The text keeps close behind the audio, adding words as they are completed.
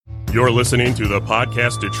You're listening to the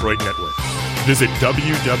Podcast Detroit Network. Visit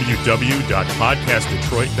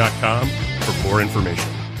www.podcastdetroit.com for more information.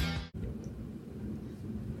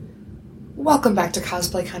 Welcome back to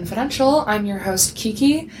Cosplay Confidential. I'm your host,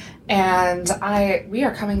 Kiki, and we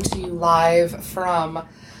are coming to you live from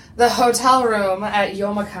the hotel room at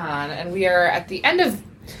Youmacon, and we are at the end of,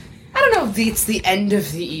 I don't know if it's the end of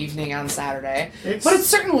the evening on Saturday, but it's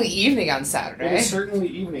certainly evening on Saturday. It is certainly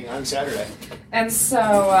evening on Saturday. And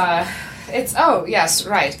so,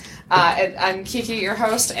 I'm Kiki, your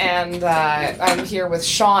host, and I'm here with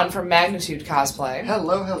Sean from Magnitude Cosplay.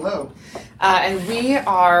 Hello, hello. And we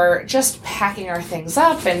are just packing our things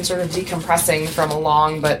up and sort of decompressing from a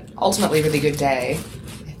long but ultimately really good day,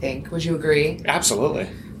 I think. Would you agree? Absolutely.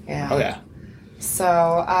 Yeah. Oh, yeah.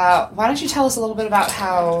 So, why don't you tell us a little bit about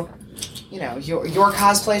how, your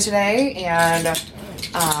cosplay today and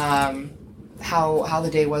how the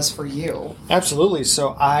day was for you? Absolutely.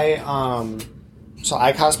 So I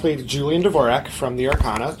cosplayed Julian Dvorak from the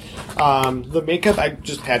Arcana. The makeup, I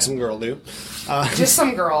just had some girl do. Just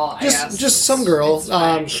some girl, I guess. Just some girl.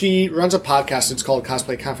 She runs a podcast. It's called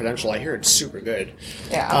Cosplay Confidential. I hear it's super good.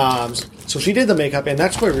 Yeah. So she did the makeup, and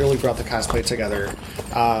that's what really brought the cosplay together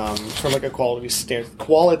from like a quality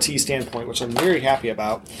standpoint, which I'm very happy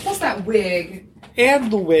about. What's that wig?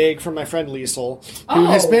 And the wig from my friend Liesel, who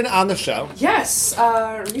has been on the show. Yes,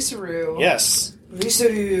 Risaru. Yes.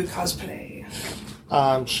 Risaru Cosplay.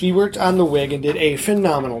 She worked on the wig and did a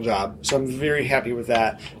phenomenal job, so I'm very happy with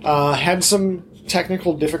that. Had some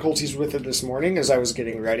technical difficulties with it this morning as I was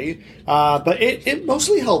getting ready, but it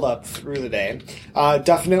mostly held up through the day.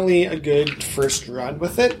 Definitely a good first run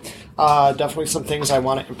with it. Definitely some things I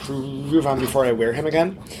want to improve on before I wear him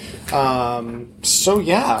again. So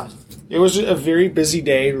yeah, it was a very busy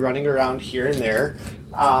day running around here and there.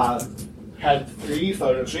 Had 3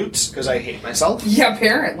 photo shoots because I hate myself. Yeah,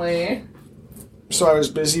 apparently. So I was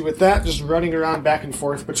busy with that, just running around back and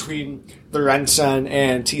forth between the Rensen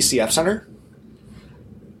and TCF Center.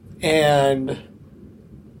 And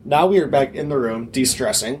now we are back in the room,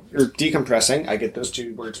 de-stressing, or decompressing. I get those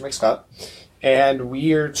 2 words mixed up. And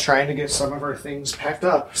we are trying to get some of our things packed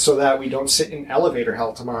up so that we don't sit in elevator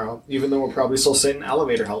hell tomorrow, even though we'll probably still sit in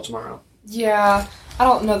elevator hell tomorrow. Yeah, I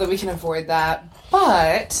don't know that we can avoid that,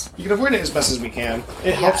 but you can avoid it as best as we can.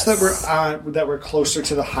 It helps that we're closer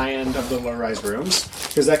to the high end of the low-rise rooms,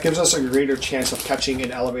 because that gives us a greater chance of catching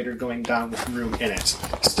an elevator going down with room in it.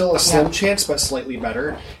 Still a slim chance, but slightly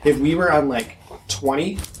better. If we were on like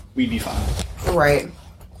 20, we'd be fine. Right.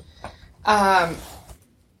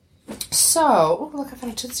 So, look, I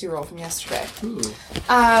found a Tootsie Roll from yesterday. Ooh.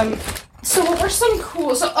 So what were some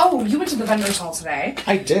cool... So, you went to the vendor's hall today.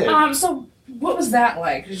 I did. So what was that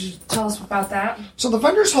like? Could you tell us about that? So the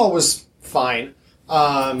vendor's hall was fine.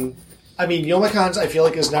 I mean, Youmacons, I feel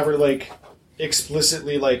like, is never, like,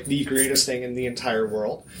 explicitly, like, the greatest thing in the entire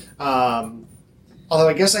world. Although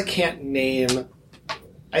I guess I can't name...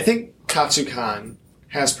 I think Katsucon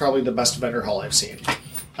has probably the best vendor hall I've seen.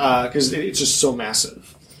 Because it's just so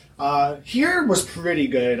massive. Here was pretty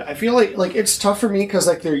good. I feel like it's tough for me because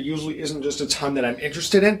like there usually isn't just a ton that I'm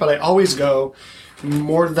interested in, but I always go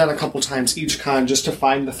more than a couple times each con just to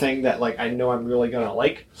find the thing that like I know I'm really gonna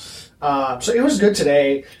like. So it was good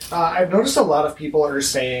today. I've noticed a lot of people are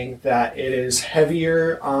saying that it is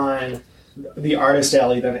heavier on the artist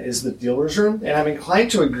alley than it is the dealer's room, and I'm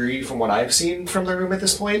inclined to agree from what I've seen from the room at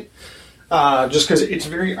this point. Just because it's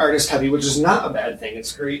very artist heavy, which is not a bad thing.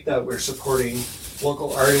 It's great that we're supporting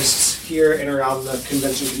local artists here and around the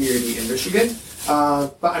convention community in Michigan.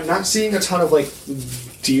 But I'm not seeing a ton of like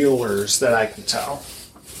dealers that I can tell.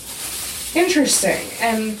 Interesting.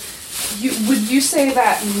 And would you say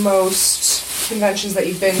that most conventions that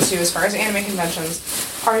you've been to, as far as anime conventions,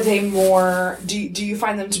 are they more... Do you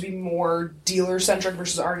find them to be more dealer-centric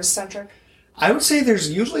versus artist-centric? I would say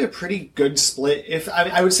there's usually a pretty good split.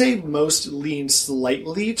 I would say most lean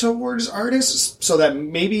slightly towards artists, so that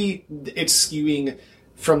maybe it's skewing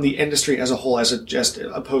from the industry as a whole as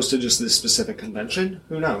opposed to just this specific convention.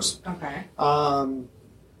 Who knows? Okay.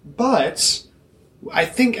 But I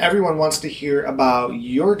think everyone wants to hear about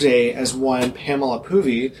your day as one Pamela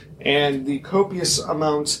Poovey and the copious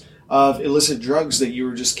amount of illicit drugs that you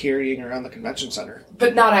were just carrying around the convention center.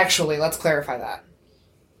 But not actually. Let's clarify that.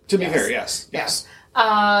 To be fair, yes. Yes.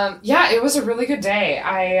 Yeah, it was a really good day.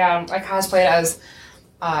 I cosplayed as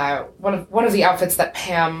one of the outfits that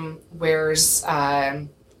Pam wears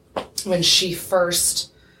when she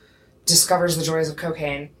first discovers the joys of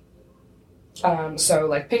cocaine. So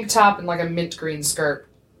like pink top and like a mint green skirt.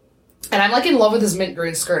 And I'm like in love with this mint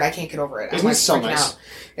green skirt. I can't get over it. Isn't it so nice? Out.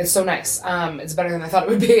 It's so nice. It's better than I thought it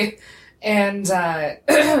would be. And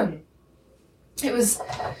it was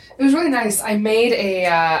really nice. I made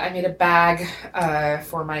a bag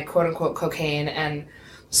for my quote unquote cocaine, and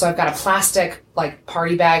so I've got a plastic like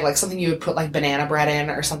party bag, like something you would put like banana bread in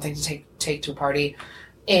or something to take to a party,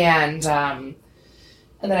 and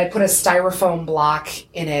then I put a styrofoam block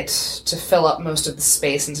in it to fill up most of the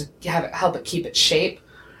space and to help it keep its shape.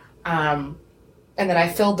 And then I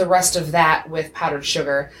filled the rest of that with powdered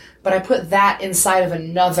sugar, but I put that inside of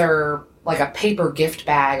another, like a paper gift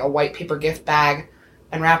bag, a white paper gift bag,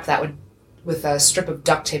 and wrapped that with a strip of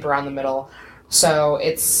duct tape around the middle. So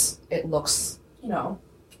it looks,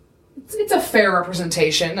 it's a fair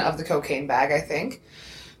representation of the cocaine bag, I think.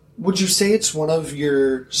 Would you say it's one of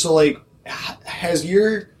your, so like,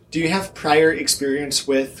 do you have prior experience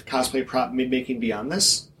with cosplay prop making beyond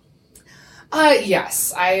this?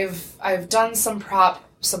 Yes. I've done some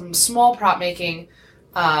small prop making,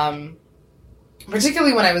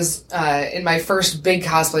 particularly when I was in my first big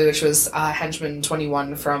cosplay, which was Henchman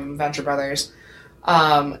 21 from Venture Brothers.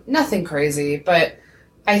 Nothing crazy, but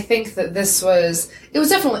I think that it was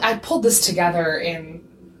definitely, I pulled this together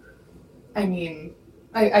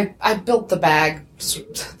I built the bag,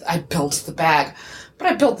 but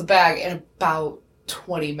I built the bag in about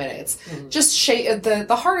 20 minutes. Mm-hmm. Just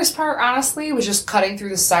the hardest part, honestly, was just cutting through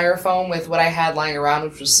the styrofoam with what I had lying around,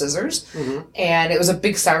 which was scissors. Mm-hmm. And it was a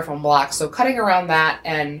big styrofoam block, so cutting around that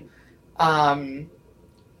and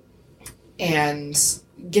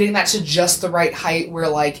getting that to just the right height where,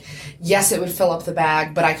 like, yes, it would fill up the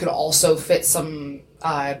bag, but I could also fit some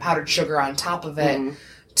powdered sugar on top of it. Mm-hmm.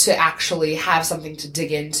 To actually have something to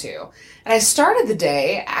dig into. And I started the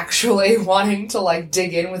day actually wanting to like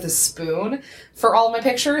dig in with a spoon for all of my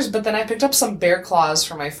pictures, but then I picked up some bear claws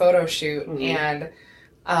for my photo shoot, mm-hmm. and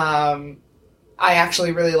I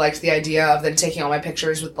actually really liked the idea of then taking all my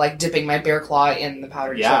pictures with like dipping my bear claw in the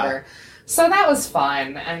powdered sugar. So that was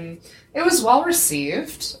fun, and it was well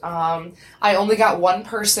received. I only got one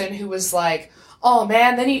person who was like, oh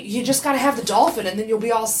man, then you just gotta have the dolphin and then you'll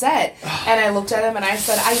be all set. And I looked at him and I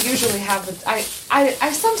said, I usually have I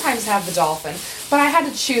sometimes have the dolphin, but I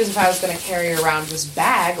had to choose if I was gonna carry around this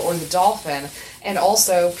bag or the dolphin. And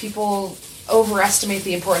also, people overestimate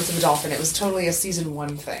the importance of a dolphin. It was totally a season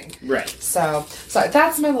 1 thing. Right. So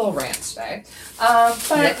that's my little rant today.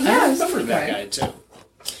 I remember that guy too.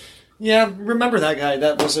 Yeah, remember that guy.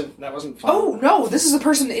 That wasn't fun. Oh no, this is a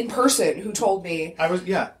person in person who told me.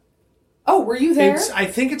 Oh, were you there? I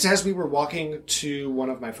think it's as we were walking to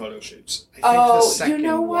one of my photo shoots. You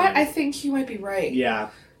know what? I think you might be right.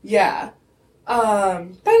 Yeah. Yeah.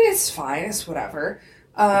 But it's fine. It's whatever.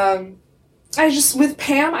 With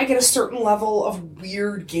Pam, I get a certain level of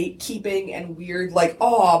weird gatekeeping and weird, like,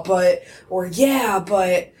 but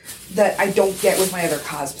that I don't get with my other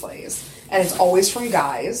cosplays. And it's always from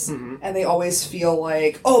guys, mm-hmm. and they always feel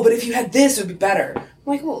like, but if you had this, it would be better. I'm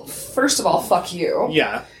like, well, first of all, fuck you.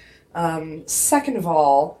 Yeah. Second of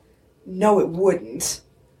all, no, it wouldn't.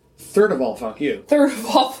 Third of all, fuck you. Third of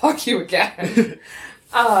all, fuck you again.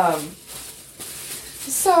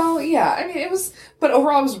 So, yeah, I mean, but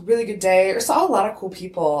overall it was a really good day. I saw a lot of cool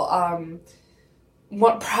people.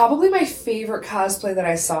 Probably my favorite cosplay that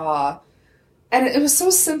I saw, and it was so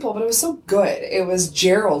simple, but it was so good. It was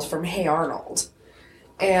Gerald from Hey Arnold.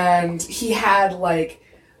 And he had,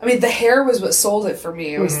 the hair was what sold it for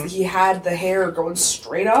me. It was, mm-hmm. He had the hair going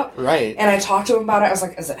straight up. Right. And I talked to him about it. I was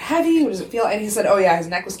like, is it heavy? What does it feel? And he said, oh yeah, his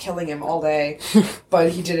neck was killing him all day.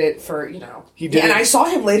 But he did it for, He did and I saw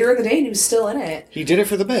him later in the day and he was still in it. He did it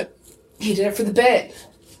for the bit.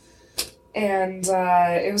 And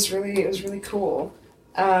it was really cool.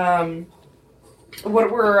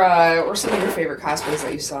 What were some of your favorite cosplays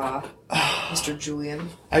that you saw, Mr. Julian?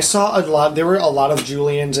 I saw a lot. There were a lot of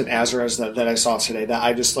Julians and Azuras that I saw today that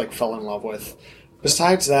I just fell in love with.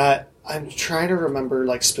 Besides that, I'm trying to remember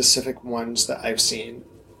specific ones that I've seen.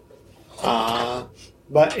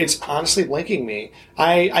 But it's honestly blanking me.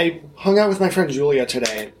 I hung out with my friend Julia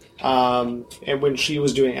today, and when she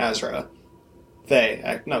was doing Azura,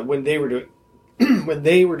 when they were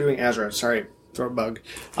doing Azura. Sorry. Throat bug.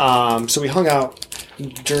 So we hung out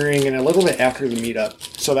during and a little bit after the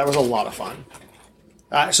meetup. So that was a lot of fun.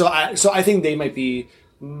 So I think they might be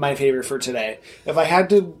my favorite for today. If I had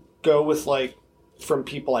to go with from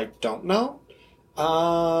people I don't know,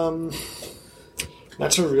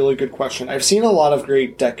 that's a really good question. I've seen a lot of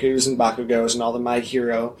great Dekus and Bakugos and all the My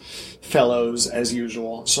Hero fellows as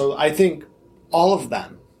usual. So I think all of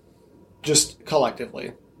them, just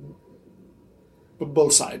collectively,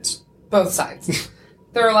 both sides. Both sides.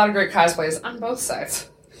 There are a lot of great cosplays on both sides.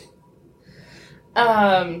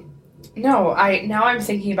 No, now I'm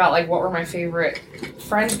thinking about like what were my favorite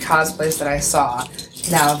friend cosplays that I saw.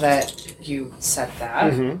 Now that you said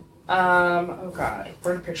that, oh god,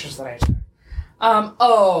 what are the pictures that I took?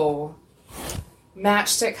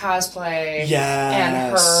 Matchstick cosplay,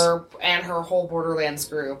 yes, and her whole Borderlands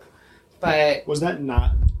group. But was that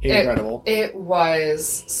not incredible? It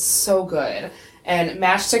was so good. And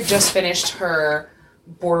Matchstick just finished her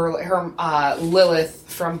Lilith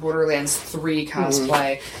from Borderlands 3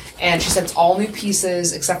 cosplay, and she said it's all new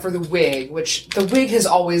pieces except for the wig, which the wig has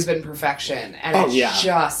always been perfection, and it's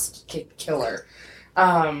just killer.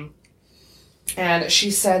 And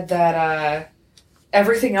she said that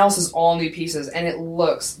everything else is all new pieces, and it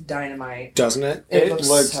looks dynamite. Doesn't it? It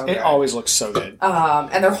always looks so good.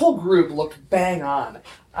 And their whole group looked bang on.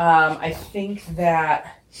 I think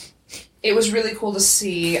that it was really cool to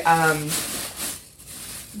see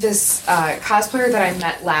this cosplayer that I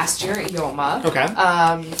met last year at Yoma. Okay.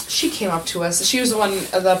 She came up to us. She was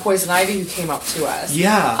the Poison Ivy who came up to us.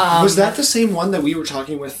 Yeah. Was that the same one that we were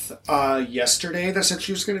talking with yesterday that said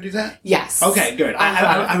she was going to to do that? Yes. Okay, good.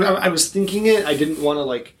 I was thinking it. I didn't want to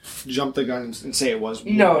like jump the gun and say it was.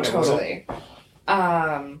 No, totally.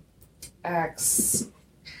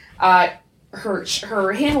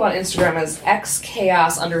 Her handle on Instagram is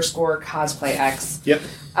xchaos_cosplay_x. Yep.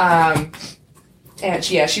 And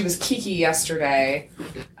she was Kiki yesterday,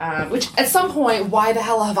 which at some point, why the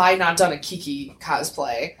hell have I not done a Kiki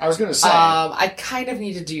cosplay? I was going to say. I kind of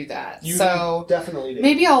need to do that. You so definitely do.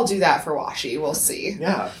 Maybe I'll do that for Washi. We'll see.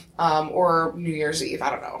 Yeah. Or New Year's Eve.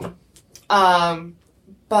 I don't know.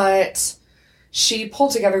 But she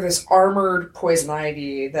pulled together this armored Poison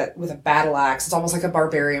Ivy with a battle axe. It's almost like a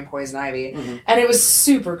barbarian Poison Ivy. And it was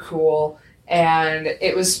super cool. And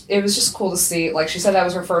it was just cool to see. Like, she said that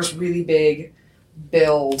was her first really big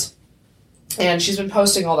build, and she's been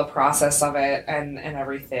posting all the process of it and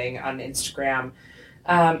everything on Instagram.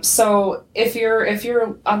 So if you're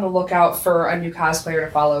on the lookout for a new cosplayer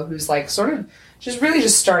to follow who's like she's really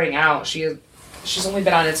just starting out. She's only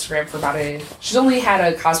been on Instagram for she's only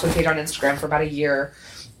had a cosplay page on Instagram for about a year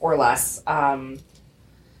or less. About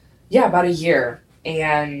a year.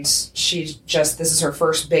 And this is her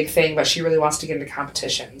first big thing, but she really wants to get into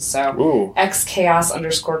competitions. So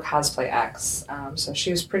xchaos_cosplay_x. So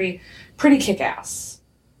she was pretty kick-ass.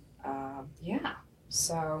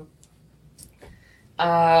 So,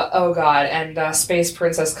 oh god, and Space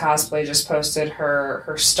Princess Cosplay just posted her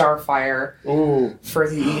Starfire for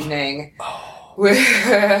the evening.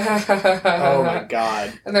 Oh my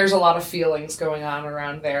god. And there's a lot of feelings going on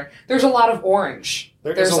around there. There's a lot of orange.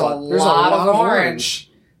 There's a lot of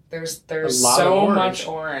orange. There's so much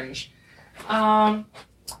orange.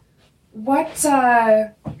 What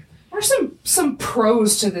are some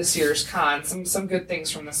pros to this year's con? Some good things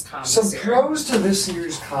from this con. Some pros to this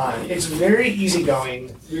year's con. It's very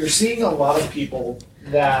easygoing. We're seeing a lot of people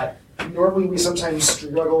that normally we sometimes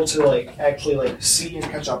struggle to actually see and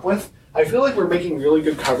catch up with. I feel like we're making really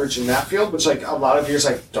good coverage in that field, which a lot of years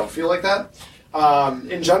I don't feel like that.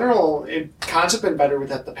 In general, cons have been better with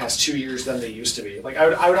that the past 2 years than they used to be.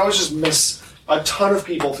 I would always just miss a ton of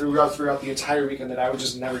people throughout the entire weekend that I would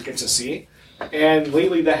just never get to see. And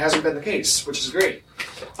lately that hasn't been the case, which is great.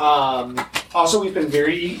 Also, we've been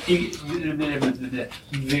very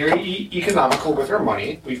economical with our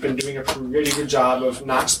money. We've been doing a pretty good job of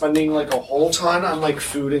not spending a whole ton on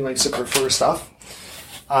food and superfluous stuff.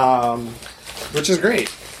 Which is great.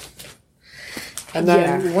 And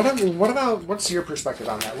then, what's your perspective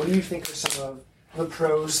on that? What do you think are some of the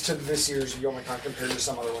pros to this year's Youmacon compared to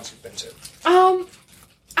some other ones you've been to?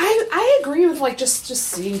 I agree with just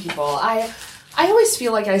seeing people. I always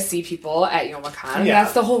feel like I see people at Youmacon. Yeah.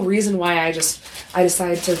 That's the whole reason why I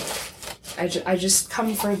decided to I just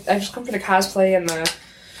come for the cosplay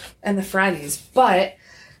and the friends. But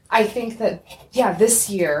I think that, this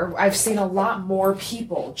year I've seen a lot more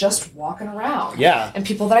people just walking around. Yeah. And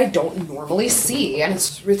people that I don't normally see. And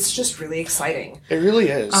it's just really exciting. It really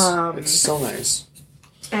is. It's so nice.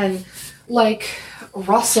 And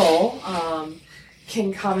Russell,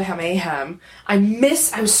 King Kamehameha, I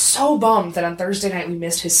was so bummed that on Thursday night we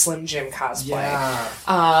missed his Slim Jim cosplay.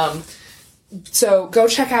 Yeah. So go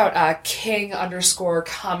check out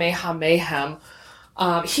King_Kamehameha.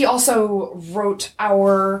 He also wrote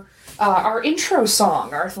our intro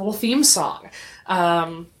song, our little theme song,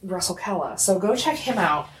 Russell Kella. So go check him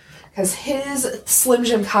out, because his Slim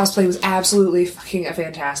Jim cosplay was absolutely fucking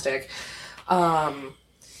fantastic. And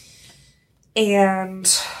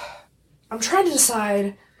I'm trying to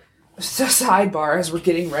decide, sidebar, as we're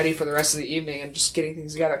getting ready for the rest of the evening and just getting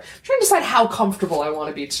things together, I'm trying to decide how comfortable I want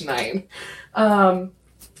to be tonight.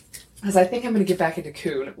 Because I think I'm going to get back into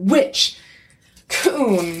Coon, which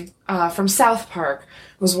Coon from South Park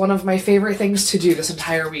was one of my favorite things to do this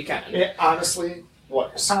entire weekend. It honestly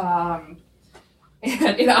was. And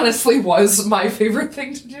it honestly was my favorite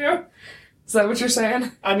thing to do. Is that what you're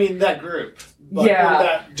saying? I mean, that group. But, Yeah. or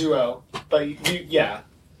that duo. But, yeah.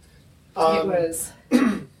 It was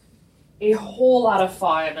a whole lot of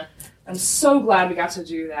fun. I'm so glad we got to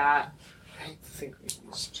do that. I think we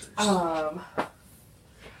used Why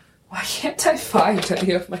can't I find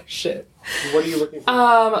any of my shit? What are you looking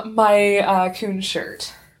for? My Coon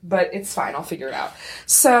shirt. But it's fine, I'll figure it out.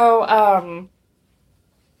 So,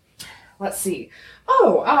 let's see.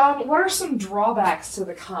 Oh, what are some drawbacks to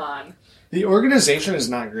the con? The organization is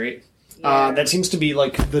not great. Yeah. That seems to be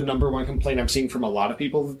like the number one complaint I'm seeing from a lot of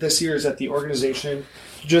people this year is that the organization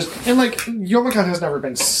and like Youmacon has never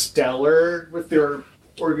been stellar with their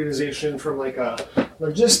organization from like a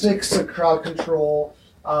logistics to crowd control,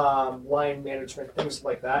 line management, things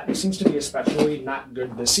like that. It seems to be especially not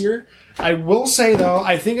good this year. I will say though,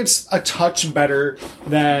 I think it's a touch better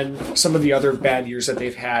than some of the other bad years that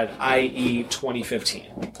they've had, i.e. 2015,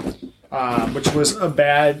 which was a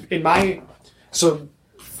bad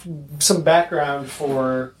some background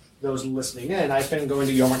for those listening in. I've been going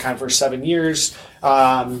to Youmacon for 7 years,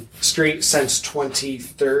 straight since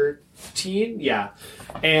 2013. Yeah.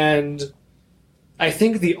 And I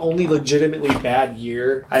think the only legitimately bad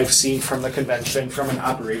year I've seen from the convention from an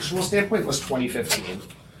operational standpoint was 2015.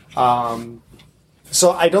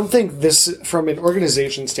 So I don't think this, from an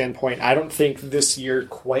organization standpoint, I don't think this year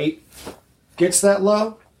quite gets that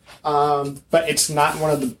low. But it's not one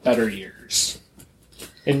of the better years,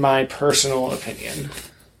 in my personal opinion.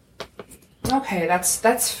 Okay,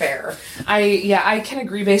 that's fair. I can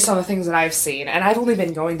agree based on the things that I've seen, and I've only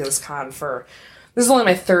been going to this con this is only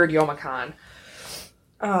my third Youmacon.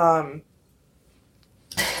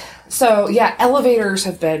 So yeah, elevators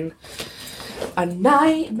have been a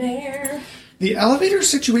nightmare. The elevator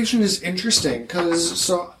situation is interesting,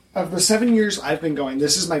 because of the 7 years I've been going,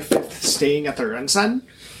 this is my 5th staying at the Rensen,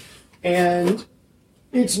 and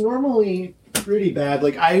it's normally pretty bad.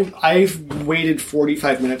 Like, I've waited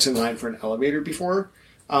 45 minutes in line for an elevator before.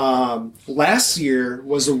 Last year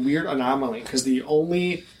was a weird anomaly because the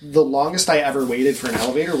longest I ever waited for an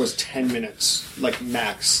elevator was 10 minutes, like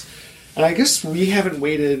max. And I guess we haven't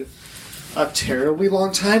waited a terribly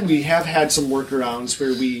long time. We have had some workarounds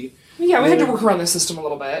where we had to work around the system a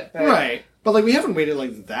little bit. But... Right. But like we haven't waited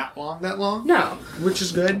like that long. No. Which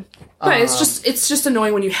is good. But it's just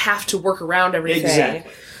annoying when you have to work around everything.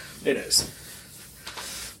 Exactly. It is.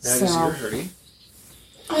 That is your hoodie.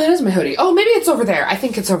 Oh, that is my hoodie. Oh, maybe it's over there. I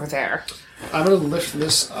think it's over there. I'm going to lift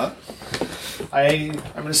this up. I'm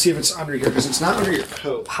going to see if it's under here, because it's not under your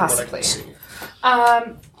coat. Possibly. So,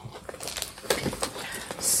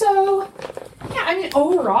 yeah, I mean,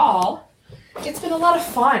 overall, it's been a lot of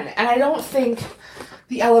fun. And I don't think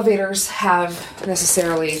the elevators have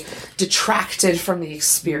necessarily detracted from the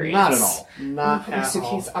experience. Not at all. Not at all. Put my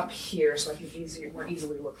suitcase up here so I can more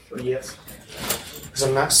easily look through. Yes. Because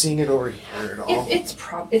I'm not seeing it over here at all. It's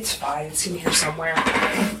fine. It's in here somewhere.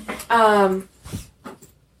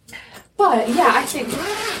 But yeah, I think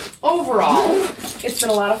overall it's been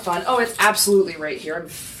a lot of fun. Oh, it's absolutely right here. I'm a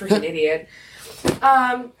freaking idiot.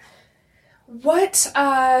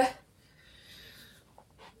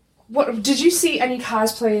 What did you see any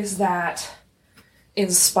cosplays that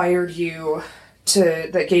inspired you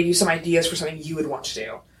that gave you some ideas for something you would want to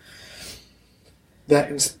do? That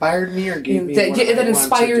inspired me, or gave me that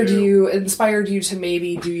inspired you to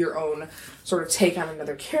maybe do your own sort of take on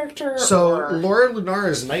another character. So Laura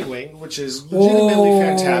Lunara's Nightwing, which is legitimately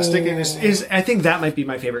fantastic, and is I think that might be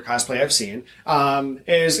my favorite cosplay I've seen,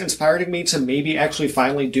 is inspiring me to maybe actually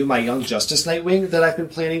finally do my Young Justice Nightwing that I've been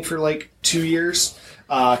planning for like 2 years,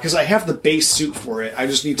 because I have the base suit for it. I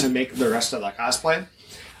just need to make the rest of the cosplay.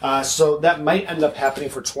 So that might end up happening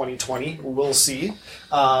for 2020. We'll see.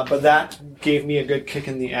 But that gave me a good kick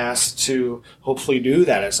in the ass to hopefully do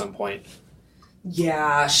that at some point.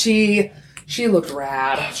 Yeah, she looked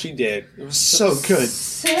rad. She did. It was so good.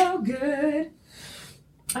 So good.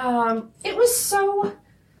 It was so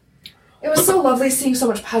lovely seeing so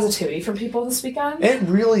much positivity from people this weekend. It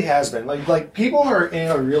really has been. Like people are in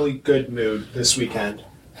a really good mood this weekend,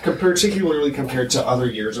 particularly compared to other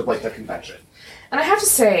years of like the convention. And I have to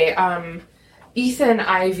say, Ethan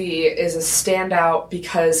Ivey is a standout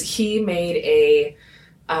because he made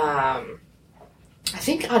I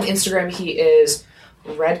think on Instagram he is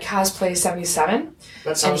Red Cosplay 77.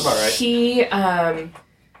 That sounds about right.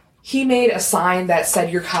 He made a sign that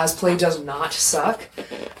said your cosplay does not suck.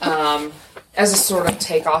 as a sort of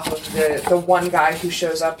takeoff of the one guy who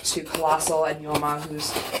shows up to Colossal and Yoma,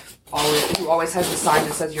 who always has the sign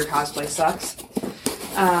that says your cosplay sucks.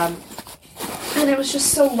 And it was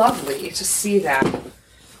just so lovely to see that.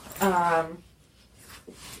 And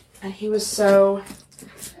he was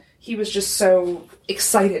just so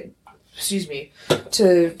excited,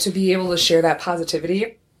 to be able to share that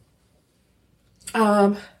positivity.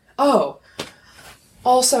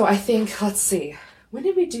 Also, I think, let's see, when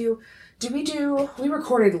did we do, we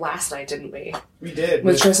recorded last night, didn't we? We did.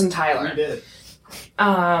 With Tris and Tyler. We did.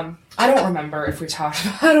 I don't remember if we talked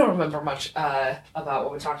about, I don't remember much, about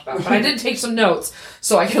what we talked about, but I did take some notes,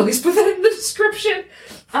 so I can at least put that in the description.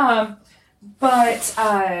 But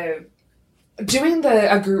doing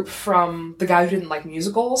a group from the guy who didn't like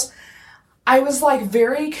musicals, I was, like,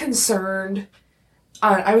 very concerned.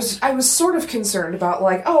 I was sort of concerned about,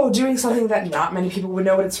 like, doing something that not many people would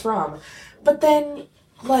know what it's from. But then,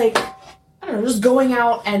 like, I don't know, just going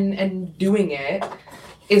out and doing it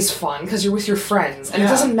is fun, because you're with your friends. And It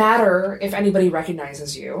doesn't matter if anybody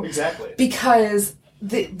recognizes you. Exactly. Because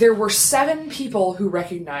there were 7 people who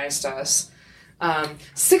recognized us.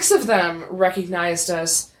 6 of them recognized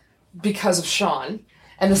us because of Sean.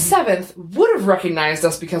 And the 7th would have recognized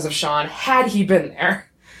us because of Sean had he been there.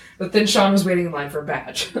 But then Sean was waiting in line for a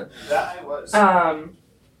badge. That I was.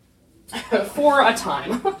 For a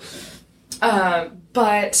time.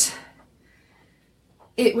 But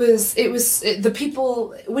it was the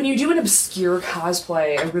people, when you do an obscure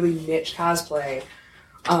cosplay, a really niche cosplay,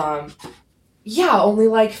 only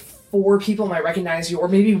like 4 people might recognize you, or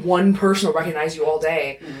maybe 1 person will recognize you all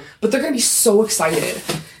day. Mm-hmm. But they're going to be so excited.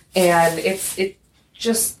 And it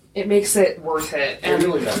makes it worth it. And, it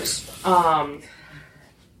really does.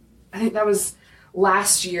 I think that was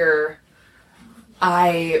last year.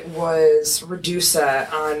 I was Redusa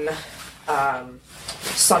on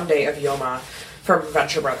Sunday of Yoma from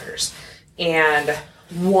Venture Brothers, and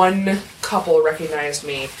 1 couple recognized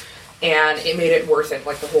me, and it made it worth it,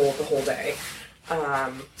 like the whole day.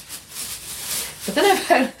 But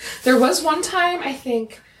then there was one time, I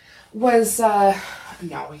think, was no,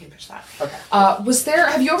 we can pitch that. Okay.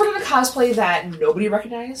 Have you ever done a cosplay that nobody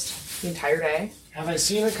recognized the entire day? Have I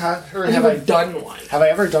seen a have I done one? Have I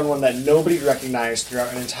ever done one that nobody recognized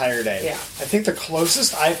throughout an entire day? Yeah. I think the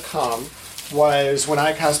closest I've come was when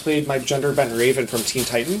I cosplayed my gender bent Raven from Teen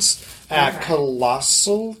Titans at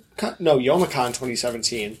Youmacon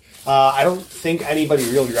 2017. I don't think anybody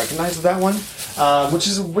really recognized that one, which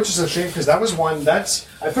is a shame, because that was one that's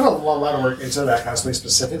I put a lot of work into that cosplay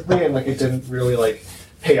specifically, and like it didn't really like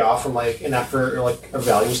pay off from like an effort or like a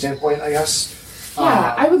value standpoint, I guess.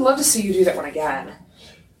 Yeah, I would love to see you do that one again.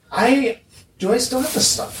 Do I still have the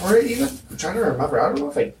stuff for it even? I'm trying to remember. I don't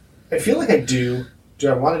know if I feel like I do. Do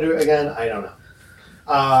I want to do it again? I don't know.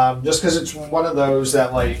 Just because it's one of those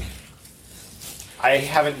that like I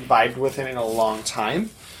haven't vibed with it in a long time.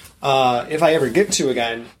 If I ever get to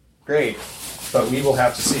again, great. But we will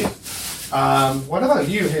have to see. What about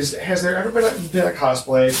you? Has there ever been a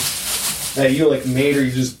cosplay that you like made or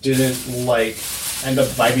you just didn't like end up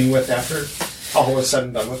vibing with after all was said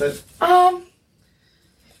and done with it?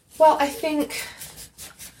 Well, I think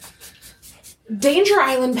Danger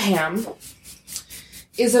Island Pam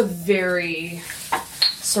is a very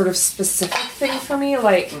sort of specific thing for me,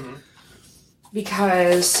 like,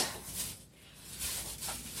 because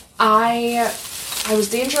I was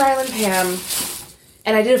Danger Island Pam,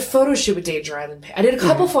 and I did a photo shoot with Danger Island Pam. I did a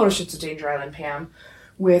couple photo shoots with Danger Island Pam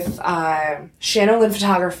with Shannon Lynn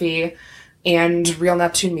Photography and Real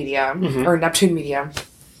Neptune Media, or Neptune Media,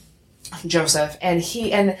 Joseph,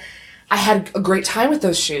 and I had a great time with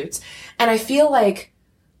those shoots, and I feel like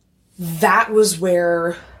that was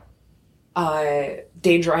where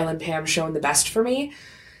Danger Island Pam shone the best for me.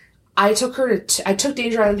 I took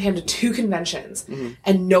Danger Island Pam to 2 conventions,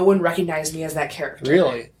 and no one recognized me as that character.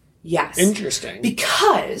 Really? Yes. Interesting.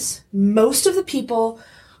 Because most of the people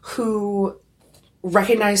who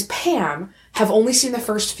recognize Pam have only seen the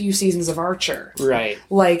first few seasons of Archer. Right.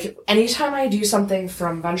 Like, anytime I do something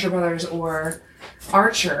from Venture Brothers or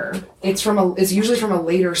Archer, it's usually from a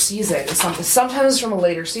later season. Sometimes from a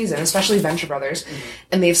later season, especially Venture Brothers,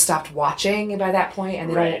 and they've stopped watching by that point,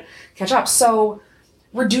 and they don't catch up. So,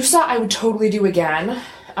 Redusa, I would totally do again.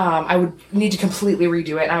 I would need to completely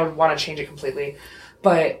redo it, and I would want to change it completely.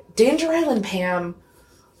 But Danger Island Pam,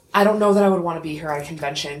 I don't know that I would want to be here at a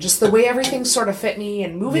convention. Just the way everything sort of fit me,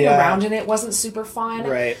 and moving around in it wasn't super fun.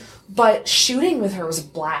 Right. But shooting with her was a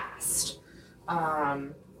blast.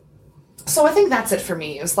 So I think that's it for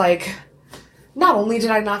me. It was like, not only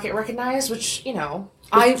did I not get recognized, which,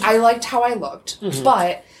 I liked how I looked,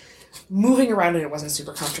 but moving around and it wasn't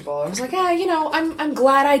super comfortable. I was like, I'm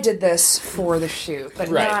glad I did this for the shoot,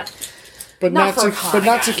 but not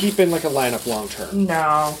to keep in like a lineup long term.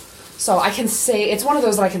 No. So I can say it's one of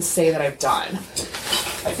those that I can say that I've done.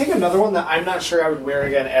 I think another one that I'm not sure I would wear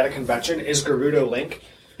again at a convention is Gerudo Link,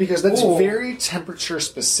 because that's very temperature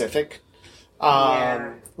specific.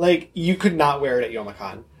 Like, you could not wear it at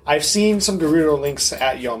Youmacon. I've seen some Gerudo Links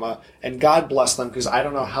at Yoma, and God bless them, because I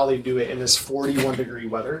don't know how they do it in this 41 degree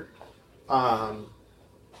weather.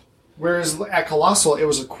 Whereas at Colossal, it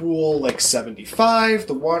was a cool, like, 75.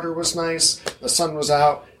 The water was nice. The sun was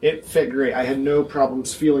out. It fit great. I had no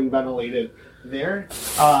problems feeling ventilated there.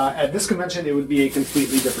 At this convention, it would be a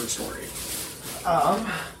completely different story.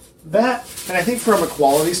 And I think from a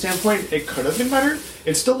quality standpoint, it could have been better.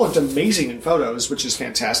 It still looked amazing in photos, which is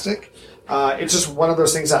fantastic. It's just one of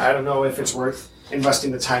those things that I don't know if it's worth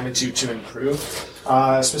investing the time into to improve.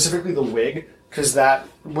 Specifically the wig, because that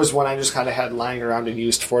was one I just kind of had lying around and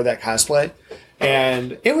used for that cosplay.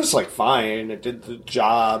 And it was, like, fine. It did the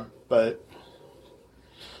job, but...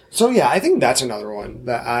 So, yeah, I think that's another one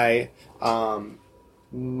that I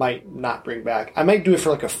might not bring back. I might do it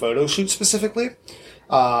for, like, a photo shoot specifically.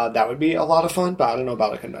 That would be a lot of fun, but I don't know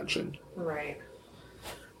about a convention. Right.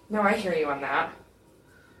 No, I hear you on that.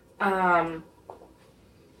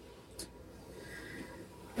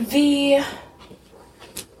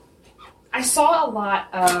 I saw a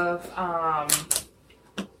lot of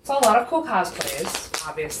cool cosplays,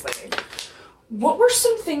 obviously. What were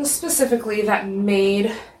some things specifically that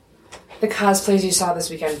made the cosplays you saw this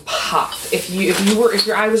weekend pop? If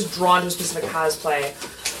your eye was drawn to a specific cosplay,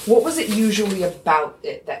 what was it usually about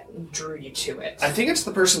it that drew you to it? I think it's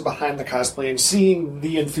the person behind the cosplay and seeing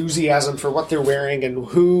the enthusiasm for what they're wearing and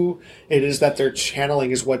who it is that they're channeling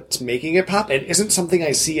is what's making it pop. It isn't something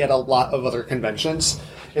I see at a lot of other conventions.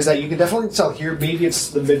 Is that you can definitely tell here, maybe it's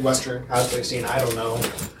the Midwestern cosplay scene, I don't know.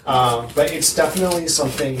 But it's definitely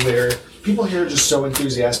something where people here are just so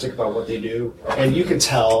enthusiastic about what they do, and you can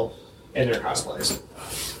tell in their cosplays.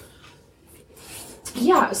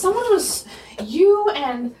 Yeah, you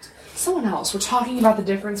and someone else were talking about the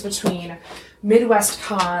difference between Midwest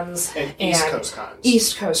cons and East Coast cons.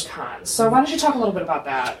 East Coast cons. So why don't you talk a little bit about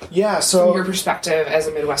that? Yeah, so... From your perspective as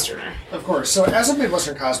a Midwesterner. Of course. So as a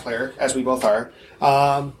Midwestern cosplayer, as we both are,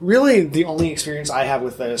 really the only experience I have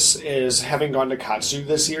with this is having gone to Katsu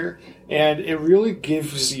this year, and it really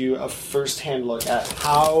gives you a first-hand look at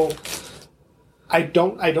how... I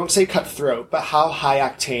don't say cutthroat, but how high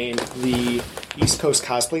octane the East Coast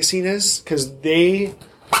cosplay scene is, because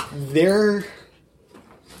their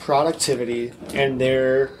productivity and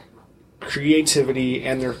their creativity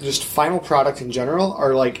and their just final product in general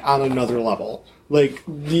are like on another level. Like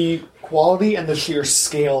the quality and the sheer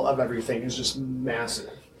scale of everything is just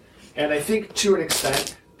massive. And I think to an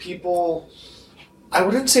extent, people, I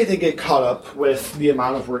wouldn't say they get caught up with the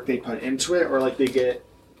amount of work they put into it, or like they get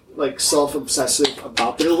like self-obsessive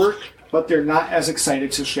about their work, but they're not as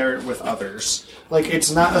excited to share it with others. Like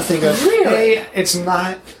it's not a thing of hey, it's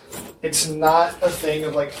not a thing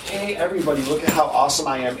of like, hey everybody, look at how awesome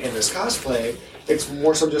I am in this cosplay. It's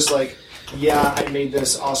more so just like, yeah, I made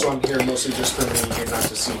this, also I'm here mostly just for me and not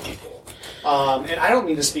to see people. And I don't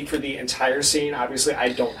mean to speak for the entire scene. Obviously I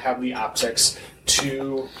don't have the optics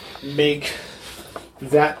to make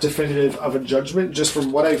that definitive of a judgment. Just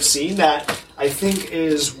from what I've seen, that I think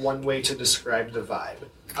is one way to describe the vibe.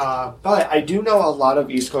 But I do know a lot of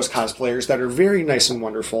East Coast cosplayers that are very nice and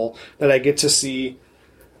wonderful that I get to see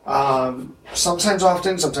sometimes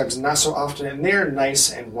often, sometimes not so often, and they're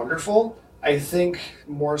nice and wonderful. I think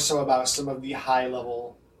more so about some of the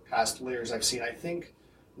high-level cosplayers I've seen. I think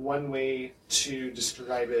one way to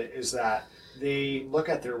describe it is that they look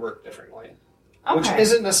at their work differently, which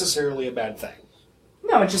isn't necessarily a bad thing.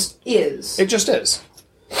 No, it just is. It just is.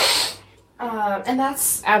 And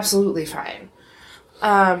that's absolutely fine.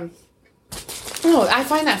 I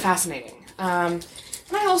find that fascinating. And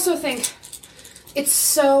I also think it's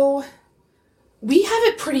so... We have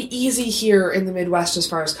it pretty easy here in the Midwest as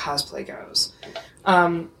far as cosplay goes.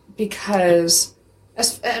 Because,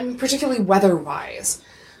 particularly weather-wise,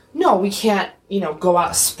 no, we can't, go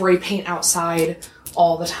out, spray paint outside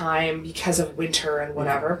all the time because of winter and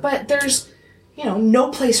whatever. But there's... no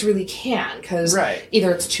place really can, because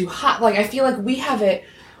either it's too hot. Like, I feel like we have a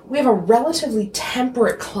relatively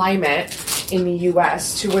temperate climate in the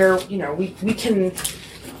U.S. to where, we can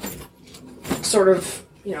sort of,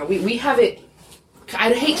 we have it,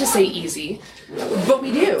 I'd hate to say easy, but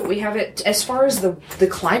we do. We have it, as far as the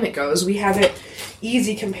climate goes, we have it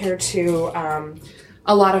easy compared to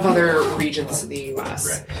a lot of other regions of the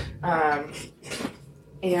U.S.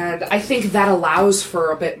 And I think that allows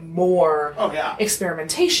for a bit more Oh,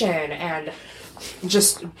 experimentation and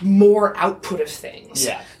just more output of things.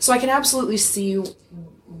 Yeah. So I can absolutely see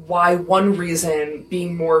why one reason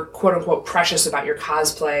being more quote-unquote precious about your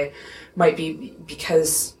cosplay might be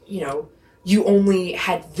because, you only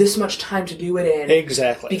had this much time to do it in.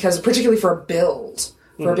 Exactly. Because particularly for a build,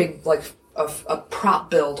 for a big, a prop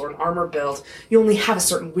build or an armor build, you only have a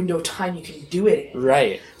certain window of time you can do it in.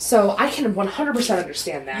 Right. So I can 100%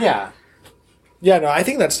 understand that. Yeah. Yeah, no, I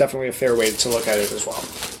think that's definitely a fair way to look at it as well.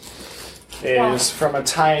 From a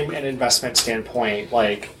time and investment standpoint,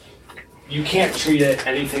 you can't treat it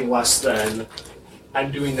anything less than,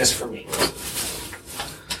 I'm doing this for me.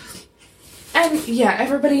 And yeah,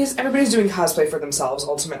 everybody's doing cosplay for themselves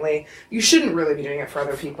ultimately. You shouldn't really be doing it for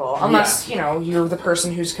other people unless, you're the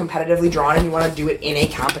person who's competitively drawn and you want to do it in a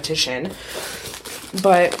competition.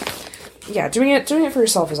 But yeah, doing it for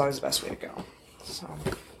yourself is always the best way to go. So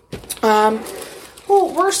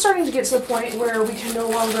well, we're starting to get to the point where we can no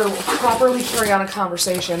longer properly carry on a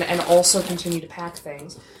conversation and also continue to pack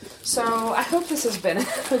things. So I hope this has been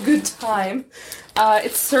a good time.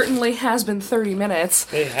 It certainly has been 30 minutes.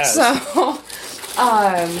 It has. So,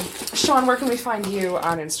 Sean, where can we find you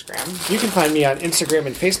on Instagram? You can find me on Instagram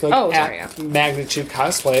and Facebook at Magnitude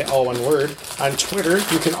Cosplay, all one word. On Twitter,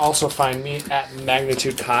 you can also find me at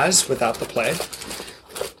Magnitude Cos without the play.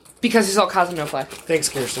 Because he's all cos and no play. Thanks,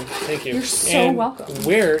 Kirsten. Thank you. You're so welcome.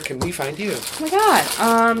 Where can we find you? Oh my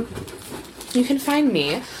god. You can find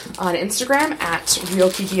me on Instagram at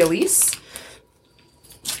RealKikiElise.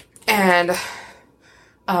 And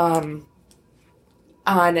on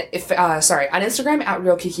Instagram at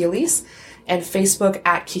RealKikiElise and Facebook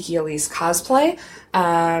at KikiElise Cosplay.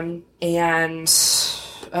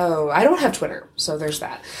 I don't have Twitter, so there's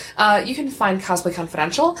that. You can find Cosplay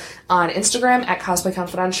Confidential on Instagram at Cosplay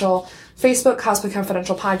Confidential, Facebook Cosplay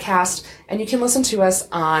Confidential Podcast, and you can listen to us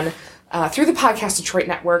on through the Podcast Detroit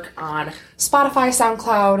Network on Spotify,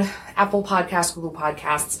 SoundCloud, Apple Podcasts, Google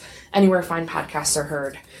Podcasts, anywhere fine podcasts are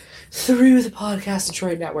heard. Through the Podcast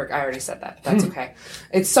Detroit Network. I already said that, but that's okay.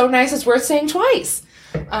 It's so nice, it's worth saying twice.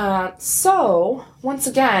 So, once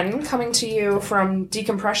again, coming to you from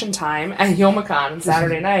decompression time at Youmacon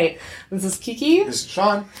Saturday night, this is Kiki. This is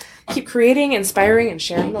Sean. Keep creating, inspiring, and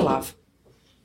sharing the love.